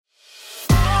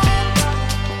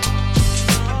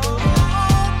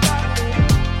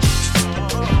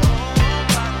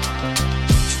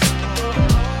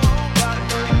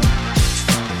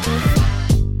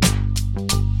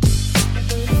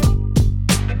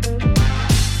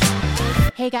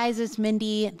Hey guys, it's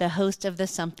Mindy, the host of the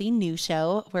Something New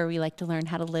show, where we like to learn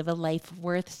how to live a life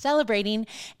worth celebrating.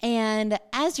 And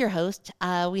as your host,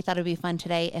 we thought it'd be fun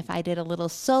today if I did a little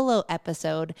solo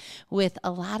episode with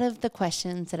a lot of the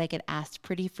questions that I get asked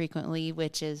pretty frequently,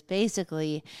 which is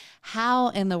basically, how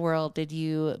in the world did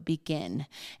you begin?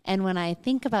 And when I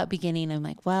think about beginning, I'm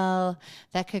like, well,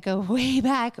 that could go way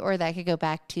back, or that could go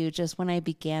back to just when I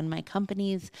began my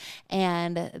companies.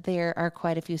 And there are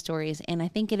quite a few stories. And I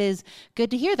think it is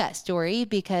good to hear that story,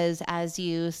 because as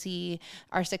you see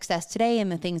our success today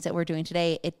and the things that we're doing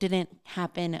today, it didn't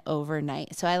happen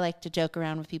overnight. So I like to joke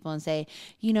around with people and say,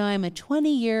 you know, I'm a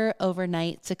 20-year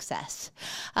overnight success.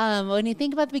 When you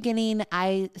think about the beginning,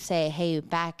 I say, hey,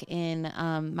 back in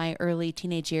my early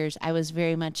teenage years, I was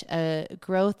very much a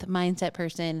growth mindset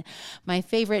person. My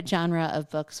favorite genre of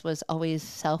books was always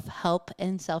self-help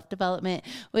and self-development,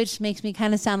 which makes me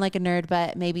kind of sound like a nerd,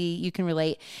 but maybe you can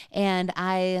relate. And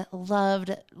I loved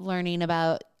learning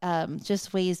about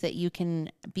just ways that you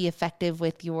can be effective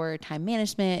with your time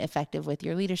management, effective with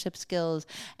your leadership skills.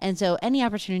 And so any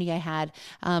opportunity I had,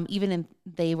 even if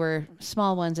they were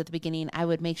small ones at the beginning, I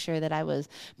would make sure that I was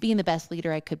being the best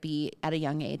leader I could be at a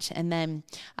young age. And then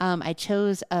I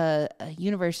chose a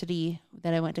university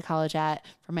that I went to college at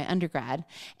for my undergrad.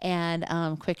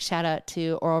 And quick shout out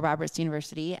to Oral Roberts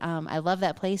University. I love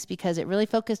that place because it really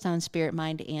focused on spirit,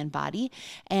 mind, and body.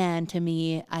 And to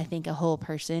me, I think a whole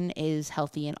person is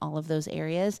healthy in all of those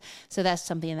areas. So that's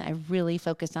something that I really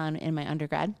focused on in my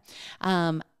undergrad.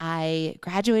 I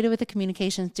graduated with a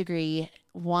communications degree,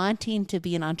 wanting to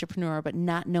be an entrepreneur, but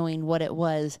not knowing what it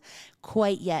was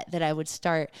quite yet that I would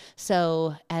start.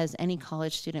 So as any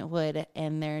college student would,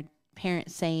 and their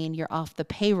parents saying you're off the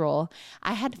payroll,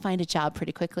 I had to find a job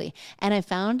pretty quickly. And I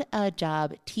found a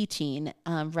job teaching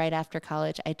right after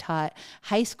college. I taught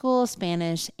high school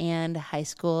Spanish and high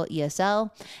school ESL.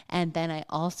 And then I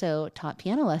also taught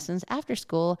piano lessons after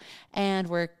school and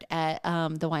worked at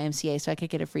the YMCA so I could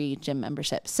get a free gym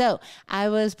membership. So I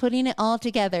was putting it all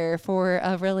together for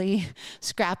a really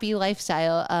scrappy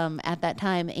lifestyle at that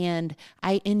time. And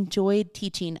I enjoyed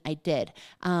teaching. I did.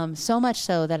 So much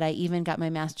so that I even got my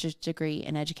master's degree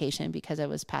in education because I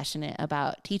was passionate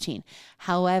about teaching.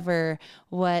 However,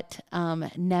 what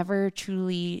never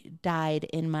truly died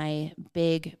in my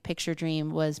big picture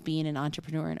dream was being an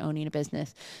entrepreneur and owning a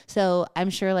business. So I'm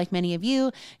sure, like many of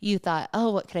you, you thought, oh,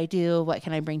 what could I do? What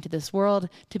can I bring to this world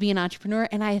to be an entrepreneur?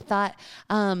 And I thought,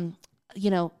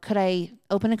 could I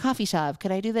open a coffee shop?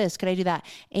 Could I do this? Could I do that?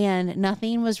 And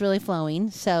nothing was really flowing.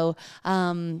 So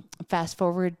fast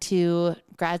forward to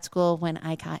grad school when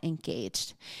I got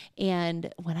engaged.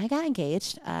 And when I got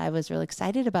engaged, I was really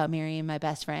excited about marrying my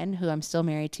best friend, who I'm still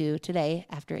married to today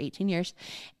after 18 years.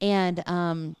 And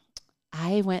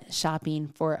I went shopping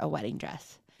for a wedding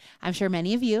dress. I'm sure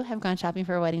many of you have gone shopping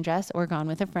for a wedding dress or gone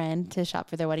with a friend to shop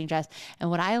for their wedding dress.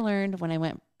 And what I learned when I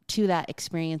went to that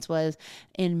experience was,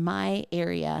 in my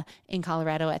area in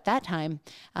Colorado at that time,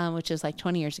 which was like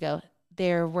 20 years ago,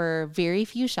 there were very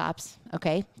few shops.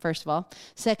 Okay, first of all.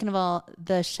 Second of all,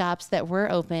 the shops that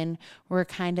were open were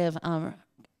kind of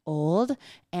old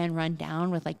and run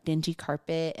down with like dingy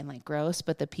carpet and like gross,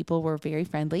 but the people were very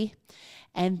friendly.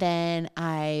 And then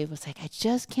I was like, I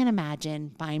just can't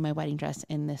imagine buying my wedding dress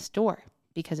in this store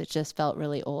because it just felt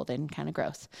really old and kind of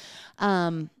gross.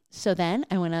 So then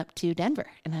I went up to Denver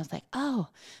and I was like, oh,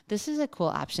 this is a cool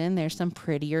option. There's some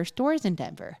prettier stores in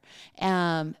Denver.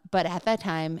 But at that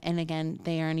time, and again,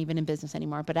 they aren't even in business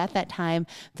anymore, but at that time,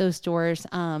 those stores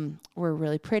were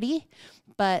really pretty,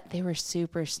 but they were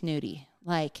super snooty.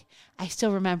 Like, I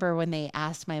still remember when they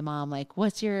asked my mom, like,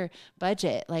 what's your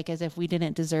budget? Like, as if we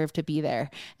didn't deserve to be there.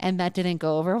 And that didn't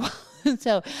go over well.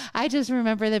 So I just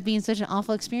remember that being such an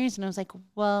awful experience. And I was like,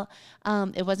 well,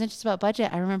 it wasn't just about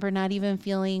budget. I remember not even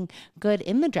feeling good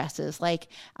in the dresses. Like,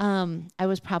 I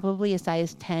was probably a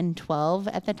size 10, 12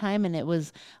 at the time. And it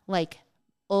was like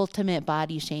ultimate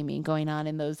body shaming going on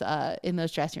in those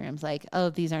dressing rooms. Like, oh,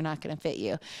 these are not going to fit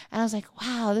you. And I was like,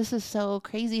 wow, this is so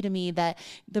crazy to me that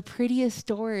the prettiest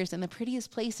stores and the prettiest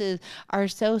places are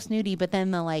so snooty, but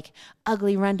then the like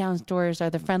ugly rundown stores are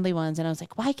the friendly ones. And I was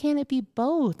like, why can't it be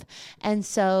both? And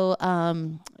so,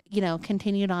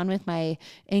 continued on with my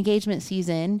engagement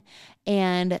season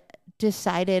and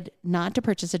decided not to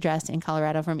purchase a dress in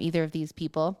Colorado from either of these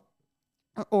people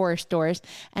or stores.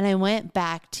 And I went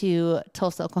back to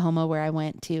Tulsa, Oklahoma, where I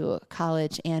went to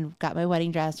college, and got my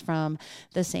wedding dress from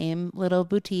the same little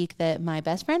boutique that my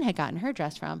best friend had gotten her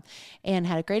dress from, and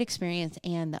had a great experience.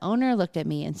 And the owner looked at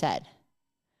me and said,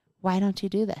 why don't you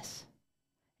do this?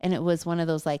 And it was one of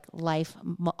those like life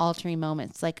altering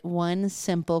moments. Like one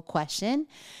simple question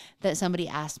that somebody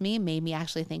asked me made me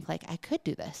actually think like I could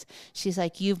do this. She's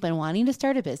like, you've been wanting to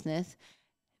start a business.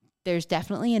 There's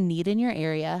definitely a need in your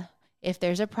area. If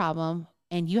there's a problem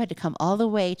and you had to come all the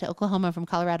way to Oklahoma from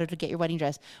Colorado to get your wedding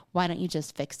dress, why don't you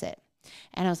just fix it?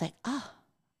 And I was like, oh,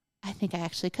 I think I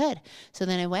actually could. So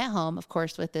then I went home, of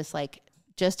course, with this like,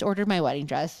 just ordered my wedding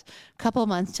dress, a couple of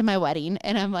months to my wedding.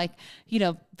 And I'm like,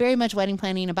 very much wedding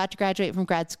planning, about to graduate from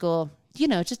grad school,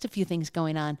 just a few things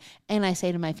going on. And I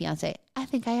say to my fiance, I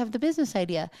think I have the business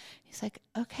idea. He's like,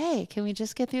 okay, can we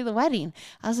just get through the wedding?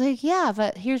 I was like, yeah,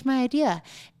 but here's my idea.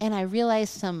 And I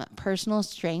realized some personal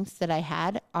strengths that I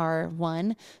had are,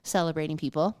 one, celebrating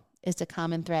people. It's a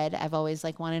common thread. I've always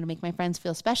wanted to make my friends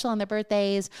feel special on their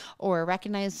birthdays or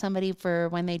recognize somebody for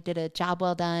when they did a job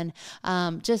well done.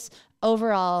 Just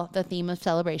overall, the theme of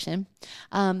celebration.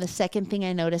 The second thing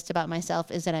I noticed about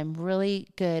myself is that I'm really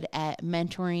good at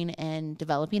mentoring and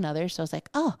developing others. So I was like,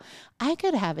 oh, I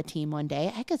could have a team one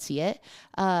day. I could see it.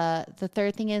 The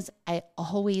third thing is I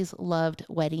always loved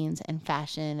weddings and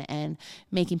fashion and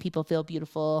making people feel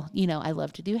beautiful. I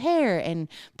love to do hair and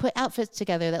put outfits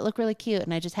together that look really cute.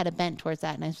 And I just had a bent towards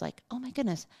that. And I was like, oh my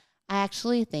goodness, I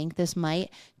actually think this might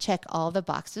check all the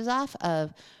boxes off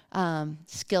of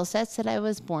skill sets that I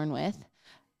was born with,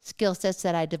 skill sets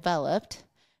that I developed,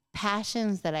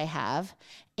 passions that I have,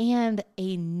 and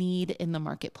a need in the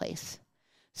marketplace.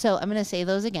 So I'm going to say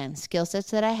those again: skill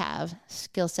sets that I have,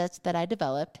 skill sets that I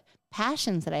developed,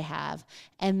 passions that I have,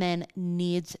 and then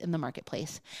needs in the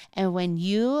marketplace. And when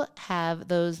you have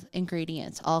those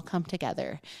ingredients all come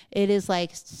together, it is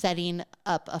like setting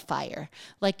up a fire.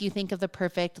 Like you think of the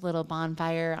perfect little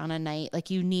bonfire on a night, like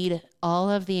you need all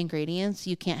of the ingredients.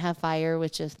 You can't have fire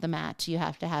with just the match. You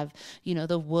have to have,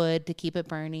 the wood to keep it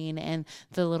burning and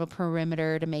the little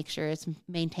perimeter to make sure it's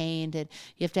maintained. And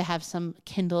you have to have some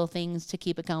kindle things to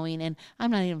keep it going. And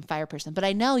I'm not even a fire person, but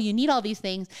I know you need all these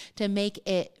things to make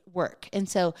it work. And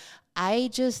so I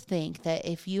just think that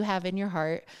if you have in your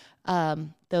heart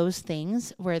those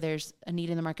things where there's a need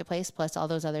in the marketplace plus all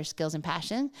those other skills and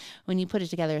passion, when you put it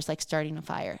together, it's like starting a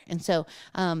fire. And so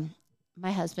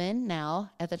my husband,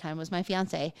 now at the time was my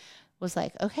fiance, was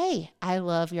like, okay, I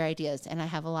love your ideas. And I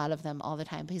have a lot of them all the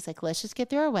time. But he's like, let's just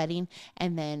get through our wedding.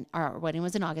 And then our wedding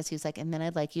was in August. He was like, and then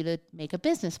I'd like you to make a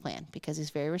business plan, because he's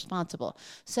very responsible.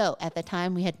 So at the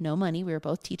time we had no money. We were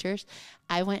both teachers.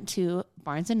 I went to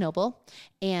Barnes and Noble,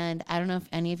 and I don't know if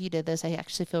any of you did this. I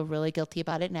actually feel really guilty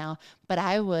about it now, but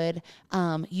I would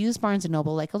use Barnes and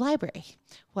Noble like a library,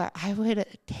 where I would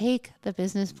take the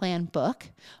business plan book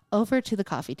over to the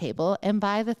coffee table and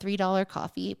buy the $3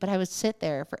 coffee, but I would sit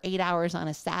there for 8 hours on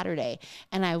a Saturday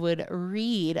and I would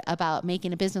read about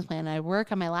making a business plan. I'd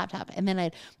work on my laptop and then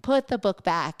I'd put the book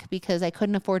back because I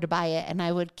couldn't afford to buy it, and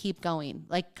I would keep going,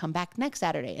 like come back next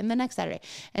Saturday and the next Saturday.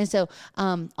 And so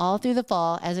all through the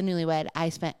fall as a newlywed, I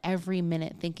spent every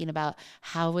minute thinking about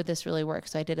how would this really work.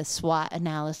 So I did a SWOT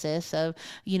analysis of,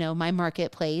 my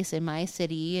marketplace in my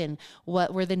city and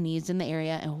what were the needs in the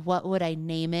area and what would I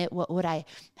name it?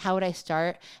 How would I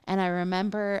start? And I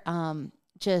remember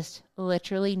just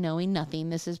literally knowing nothing.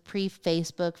 This is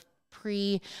pre-Facebook,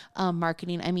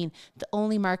 pre-marketing. I mean, the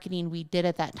only marketing we did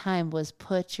at that time was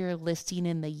put your listing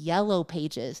in the yellow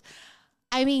pages.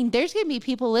 I mean, there's going to be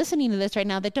people listening to this right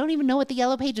now that don't even know what the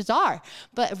yellow pages are.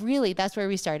 But really, that's where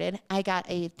we started. I got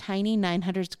a tiny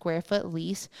 900 square foot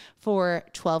lease for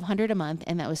 $1,200 a month.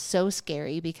 And that was so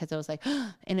scary because I was like,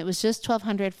 and it was just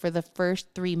 $1,200 for the first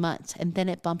 3 months. And then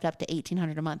it bumped up to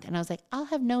 $1,800 a month. And I was like, I'll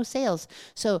have no sales.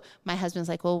 So my husband's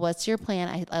like, well, what's your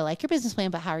plan? I like your business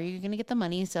plan, but how are you going to get the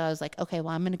money? So I was like, okay,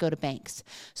 well, I'm going to go to banks.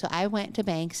 So I went to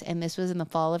banks, and this was in the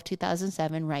fall of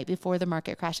 2007, right before the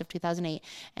market crash of 2008.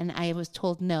 And I was told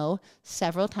no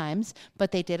several times,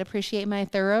 but they did appreciate my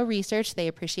thorough research. They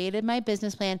appreciated my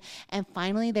business plan. And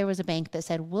finally, there was a bank that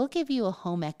said, we'll give you a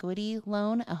home equity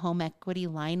loan, a home equity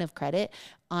line of credit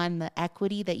on the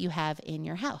equity that you have in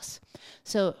your house.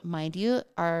 So mind you,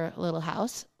 our little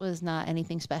house was not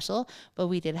anything special, but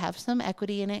we did have some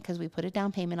equity in it because we put a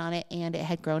down payment on it, and it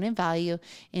had grown in value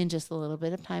in just a little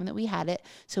bit of time that we had it.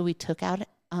 So we took out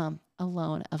a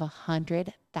loan of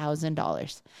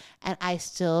 $100,000. And I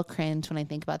still cringe when I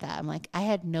think about that. I'm like, I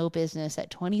had no business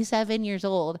at 27 years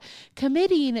old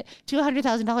committing to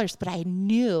 $100,000, but I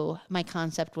knew my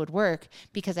concept would work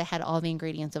because I had all the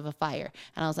ingredients of a fire.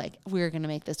 And I was like, we're going to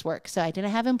make this work. So I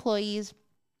didn't have employees.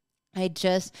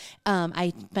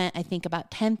 I spent, I think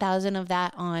about 10,000 of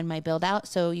that on my build out.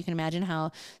 So you can imagine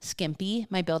how skimpy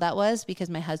my build out was, because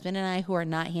my husband and I, who are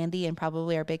not handy and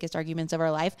probably our biggest arguments of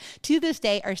our life to this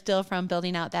day, are still from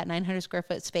building out that 900 square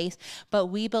foot space. But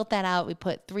we built that out. We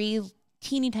put 3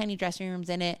 teeny tiny dressing rooms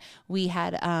in it. We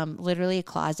had, literally a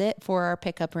closet for our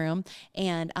pickup room,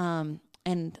 and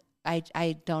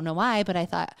I don't know why, but I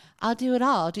thought I'll do it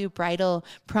all. I'll do bridal,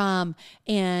 prom,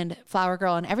 and flower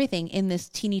girl and everything in this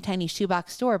teeny tiny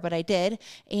shoebox store. But I did.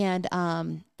 And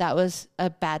that was a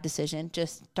bad decision.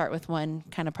 Just start with one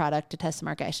kind of product to test the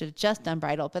market. I should have just done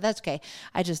bridal, but that's okay.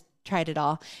 I just tried it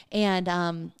all.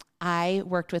 And I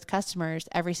worked with customers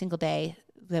every single day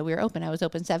that we were open. I was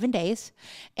open 7 days,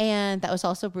 and that was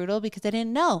also brutal because I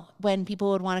didn't know when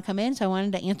people would want to come in. So I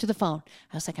wanted to answer the phone.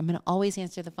 I was like, I'm going to always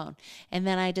answer the phone. And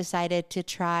then I decided to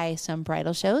try some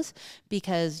bridal shows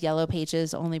because yellow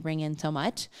pages only bring in so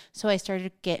much. So I started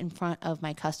to get in front of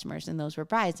my customers, and those were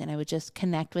brides, and I would just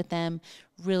connect with them,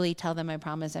 really tell them, I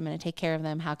promise I'm going to take care of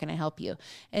them. How can I help you?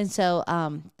 And so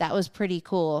that was pretty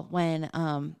cool when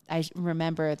I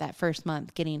remember that first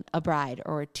month getting a bride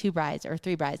or 2 brides or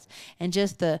 3 brides, and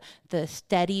just the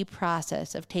steady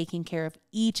process of taking care of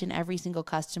each and every single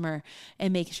customer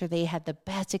and making sure they had the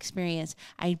best experience.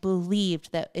 I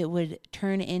believed that it would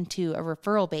turn into a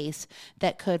referral base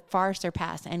that could far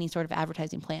surpass any sort of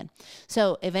advertising plan.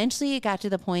 So eventually it got to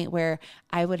the point where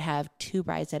I would have 2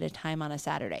 brides at a time on a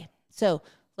Saturday. So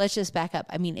let's just back up.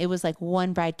 I mean, it was like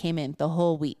 1 bride came in the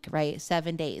whole week, right?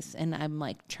 7 days. And I'm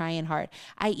like trying hard.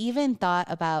 I even thought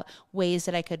about ways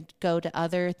that I could go to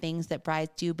other things that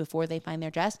brides do before they find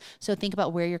their dress. So think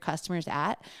about where your customer's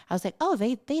at. I was like, oh,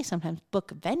 they sometimes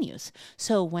book venues.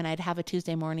 So when I'd have a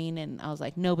Tuesday morning and I was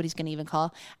like, nobody's going to even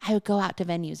call, I would go out to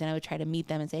venues and I would try to meet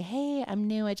them and say, hey, I'm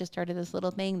new. I just started this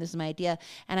little thing. This is my idea.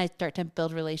 And I start to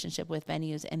build relationship with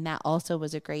venues. And that also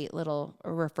was a great little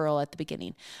referral at the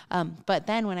beginning. But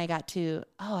then when I got to,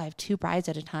 I have 2 brides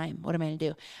at a time, what am I going to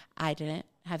do? I didn't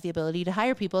have the ability to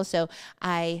hire people. So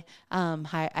I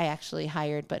actually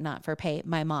hired, but not for pay,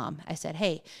 my mom. I said,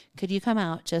 hey, could you come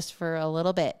out just for a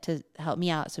little bit to help me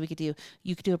out? So you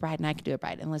could do a bride and I could do a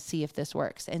bride, and let's see if this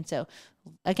works. And so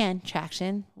again,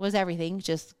 traction was everything,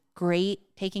 just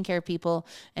great taking care of people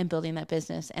and building that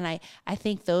business. And I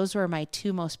think those were my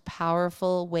 2 most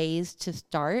powerful ways to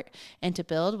start and to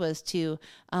build, was to,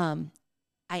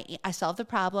 I solved the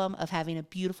problem of having a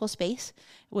beautiful space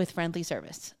with friendly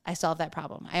service. I solved that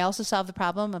problem. I also solved the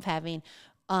problem of having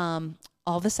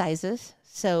all the sizes.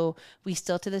 So we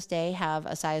still to this day have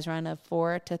a size run of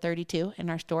 4 to 32 in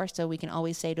our store. So we can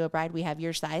always say to a bride, we have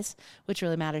your size, which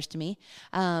really matters to me.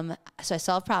 So I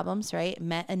solved problems, right?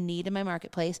 Met a need in my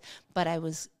marketplace, but I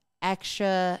was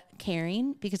extra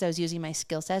caring because I was using my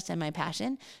skill sets and my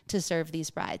passion to serve these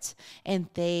brides, and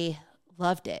they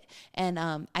loved it. And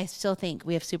I still think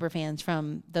we have super fans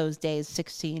from those days,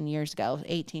 16 years ago,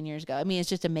 18 years ago. I mean, it's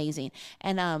just amazing.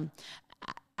 And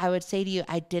I would say to you,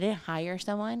 I didn't hire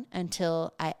someone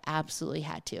until I absolutely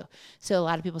had to. So a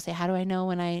lot of people say, how do I know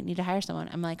when I need to hire someone?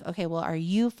 I'm like, okay, well, are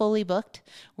you fully booked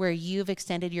where you've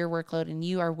extended your workload and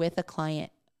you are with a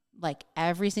client like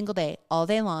every single day, all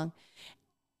day long,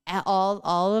 at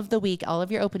all of the week, all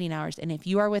of your opening hours? And if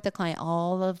you are with a client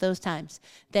all of those times,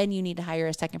 then you need to hire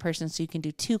a second person so you can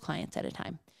do 2 clients at a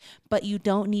time. But you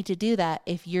don't need to do that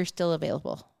if you're still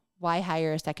available. Why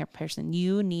hire a second person?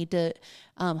 You need to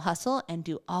hustle and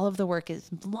do all of the work as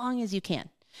long as you can.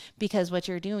 Because what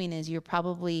you're doing is you're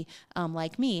probably,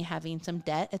 like me, having some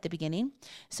debt at the beginning.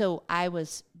 So I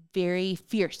was very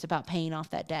fierce about paying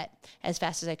off that debt as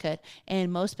fast as I could.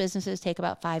 And most businesses take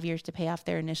about 5 years to pay off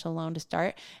their initial loan to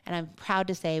start. And I'm proud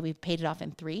to say we've paid it off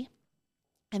in 3.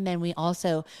 And then we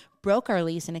also broke our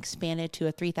lease and expanded to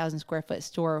a 3,000 square foot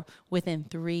store within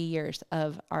 3 years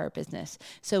of our business.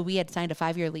 So we had signed a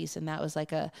 5-year lease, and that was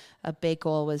like a big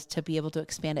goal, was to be able to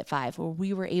expand at 5. Well,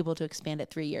 we were able to expand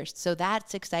at 3 years. So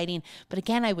that's exciting. But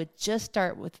again, I would just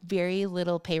start with very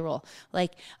little payroll.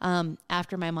 Like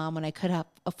after my mom, when I could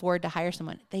afford to hire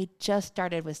someone, they just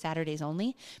started with Saturdays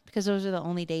only, because those are the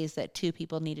only days that 2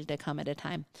 people needed to come at a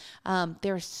time.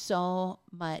 There's so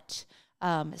much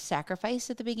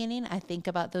sacrifice at the beginning. I think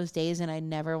about those days and I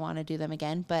never want to do them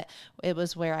again, but it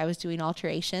was where I was doing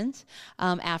alterations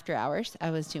after hours. I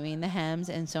was doing the hems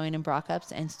and sewing and bra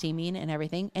cups and steaming and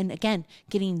everything. And again,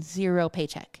 getting 0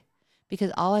 paycheck,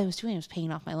 because all I was doing was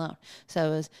paying off my loan. So I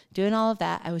was doing all of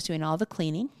that. I was doing all the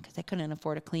cleaning because I couldn't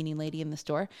afford a cleaning lady in the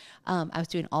store. I was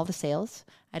doing all the sales.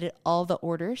 I did all the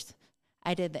orders.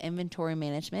 I did the inventory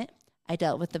management. I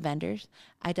dealt with the vendors.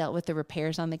 I dealt with the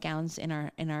repairs on the gowns in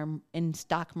our in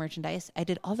stock merchandise. I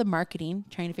did all the marketing,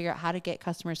 trying to figure out how to get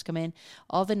customers to come in,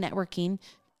 all the networking,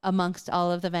 amongst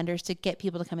all of the vendors to get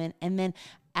people to come in. And then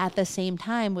at the same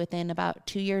time, within about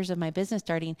 2 years of my business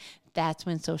starting, that's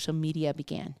when social media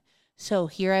began. So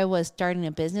here I was starting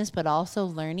a business, but also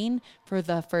learning for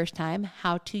the first time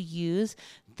how to use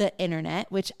the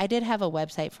internet, which I did have a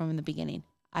website from the beginning.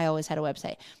 I always had a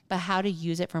website, but how to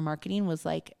use it for marketing was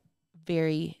like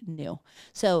very new.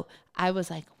 So I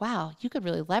was like, wow, you could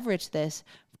really leverage this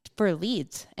for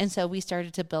leads. And so we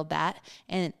started to build that.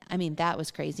 And I mean, that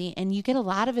was crazy. And you get a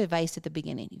lot of advice at the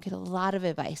beginning. You get a lot of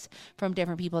advice from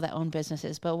different people that own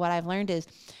businesses. But what I've learned is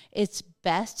it's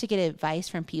best to get advice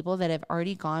from people that have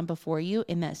already gone before you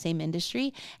in that same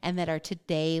industry and that are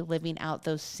today living out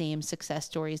those same success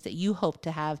stories that you hope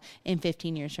to have in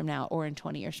 15 years from now or in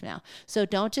 20 years from now. So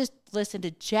don't just listen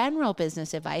to general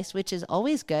business advice, which is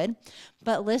always good,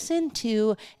 but listen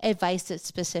to advice that's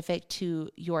specific to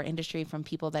your industry from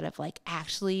people that have like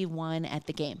actually won at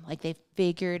the game. Like they've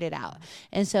figured it out.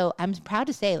 And so I'm proud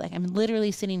to say, like, I'm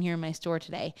literally sitting here in my store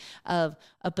today of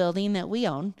a building that we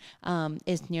own,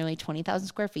 is nearly 20,000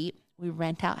 square feet. We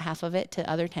rent out half of it to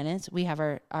other tenants. We have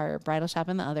our bridal shop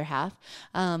in the other half.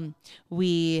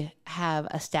 We have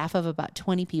a staff of about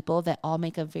 20 people that all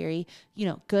make a very,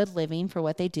 good living for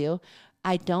what they do.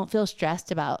 I don't feel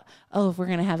stressed about, if we're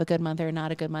going to have a good month or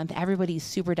not a good month. Everybody's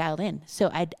super dialed in.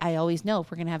 So I always know if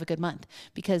we're going to have a good month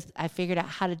because I figured out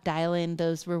how to dial in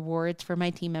those rewards for my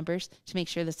team members to make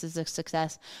sure this is a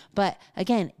success. But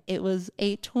again, it was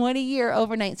a 20-year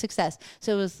overnight success.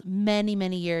 So it was many,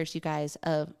 many years, you guys,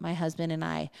 of my husband and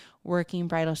I working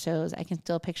bridal shows. I can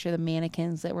still picture the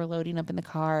mannequins that were loading up in the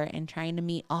car and trying to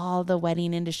meet all the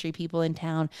wedding industry people in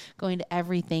town, going to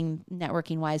everything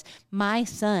networking wise. My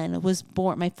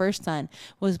first son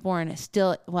was born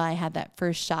still while I had that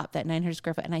first shop, that 900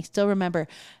 square foot. And I still remember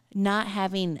not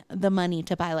having the money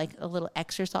to buy like a little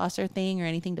extra saucer thing or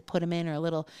anything to put him in or a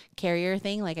little carrier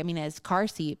thing. His car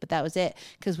seat, but that was it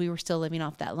because we were still living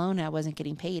off that loan and I wasn't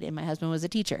getting paid and my husband was a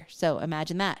teacher. So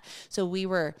imagine that. So we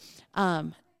were,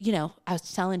 I was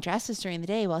selling dresses during the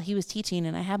day while he was teaching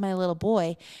and I had my little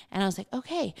boy and I was like,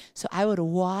 okay. So I would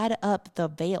wad up the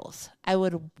veils. I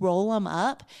would roll them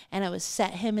up and I would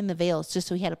set him in the veils just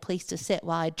so he had a place to sit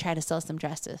while I'd try to sell some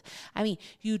dresses. I mean,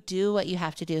 you do what you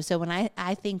have to do. So when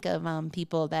I think of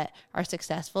people that are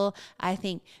successful, I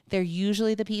think they're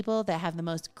usually the people that have the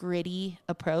most gritty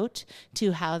approach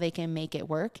to how they can make it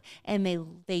work. And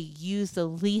they use the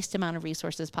least amount of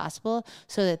resources possible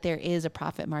so that there is a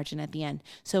profit margin at the end.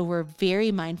 So we're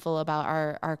very mindful about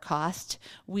our cost.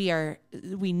 We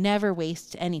never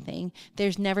waste anything.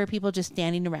 There's never people just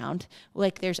standing around.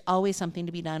 Like there's always something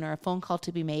to be done or a phone call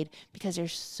to be made because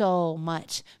there's so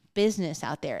much business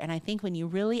out there. And I think when you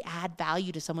really add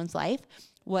value to someone's life,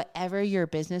 whatever your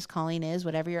business calling is,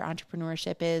 whatever your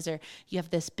entrepreneurship is, or you have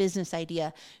this business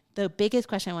idea, the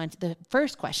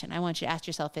first question I want you to ask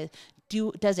yourself is,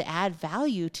 does it add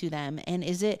value to them? And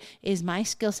is my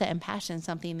skill set and passion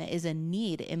something that is a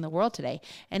need in the world today?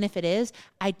 And if it is,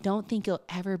 I don't think you'll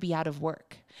ever be out of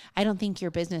work. I don't think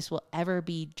your business will ever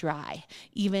be dry,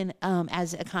 even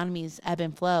as economies ebb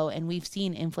and flow. And we've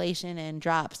seen inflation and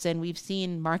drops, and we've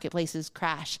seen marketplaces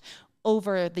crash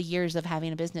over the years of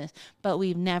having a business, but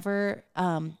we've never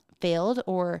failed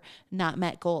or not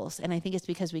met goals. And I think it's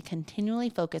because we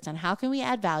continually focus on how can we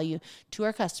add value to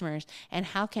our customers and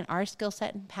how can our skill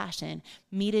set and passion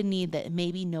meet a need that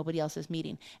maybe nobody else is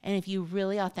meeting. And if you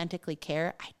really authentically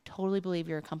care, I totally believe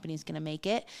your company is going to make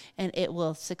it and it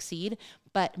will succeed.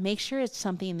 But make sure it's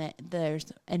something that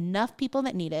there's enough people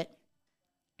that need it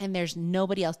and there's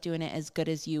nobody else doing it as good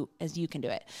as you can do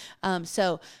it.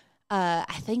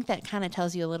 I think that kind of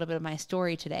tells you a little bit of my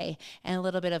story today and a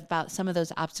little bit about some of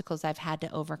those obstacles I've had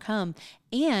to overcome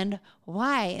and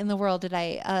why in the world did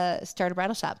I start a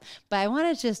bridal shop. But I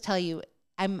want to just tell you,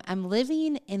 I'm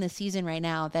living in a season right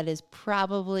now that is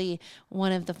probably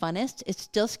one of the funnest. It's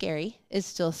still scary. It's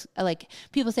still like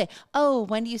people say, oh,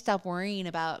 when do you stop worrying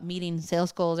about meeting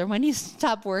sales goals? Or when do you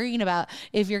stop worrying about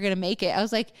if you're going to make it? I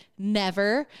was like,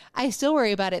 never. I still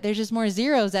worry about it. There's just more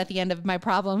zeros at the end of my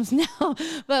problems now,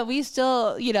 but we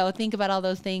still, think about all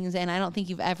those things. And I don't think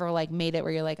you've ever made it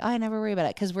where you're like, oh, I never worry about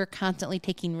it. Cause we're constantly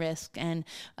taking risks and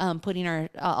putting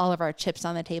all of our chips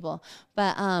on the table.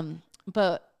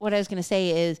 But what I was going to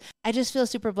say is I just feel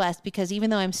super blessed because even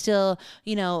though I'm still,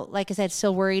 like I said,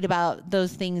 still worried about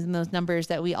those things and those numbers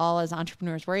that we all as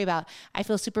entrepreneurs worry about, I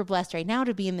feel super blessed right now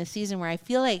to be in this season where I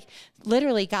feel like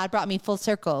literally God brought me full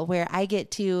circle where I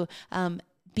get to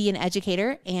be an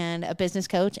educator and a business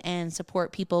coach and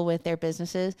support people with their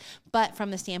businesses, but from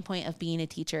the standpoint of being a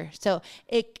teacher. So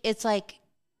it's like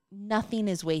nothing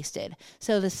is wasted.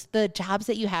 So the jobs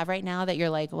that you have right now that you're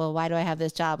like, well, why do I have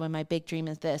this job when my big dream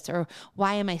is this? Or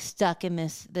why am I stuck in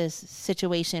this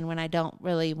situation when I don't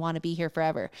really want to be here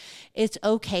forever? It's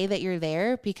okay that you're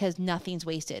there because nothing's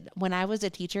wasted. When I was a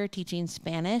teacher teaching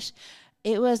Spanish,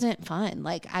 it wasn't fun.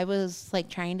 Like I was like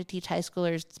trying to teach high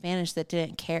schoolers Spanish that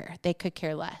didn't care. They could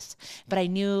care less, but I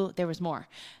knew there was more.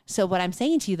 So what I'm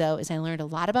saying to you though, is I learned a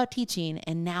lot about teaching,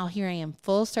 and now here I am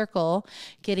full circle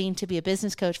getting to be a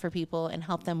business coach for people and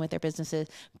help them with their businesses.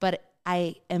 But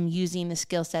I am using the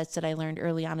skill sets that I learned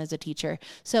early on as a teacher.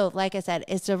 So like I said,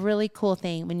 it's a really cool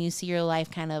thing when you see your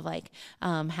life kind of like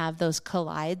have those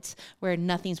collides where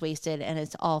nothing's wasted and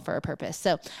it's all for a purpose.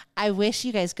 So I wish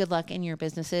you guys good luck in your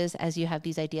businesses as you have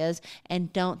these ideas,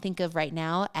 and don't think of right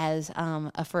now as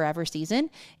a forever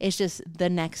season. It's just the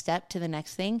next step to the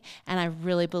next thing. And I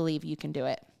really believe you can do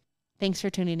it. Thanks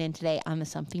for tuning in today on the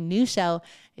Something New Show.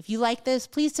 If you like this,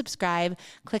 please subscribe,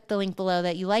 click the link below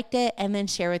that you liked it, and then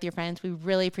share with your friends. We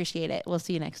really appreciate it. We'll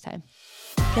see you next time.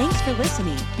 Thanks for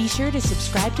listening. Be sure to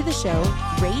subscribe to the show,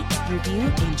 rate,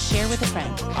 review, and share with a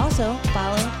friend. Also,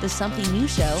 follow the Something New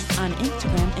Show on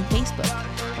Instagram and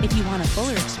Facebook. If you want a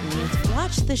fuller experience,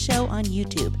 watch the show on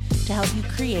YouTube to help you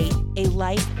create a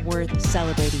life worth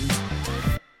celebrating.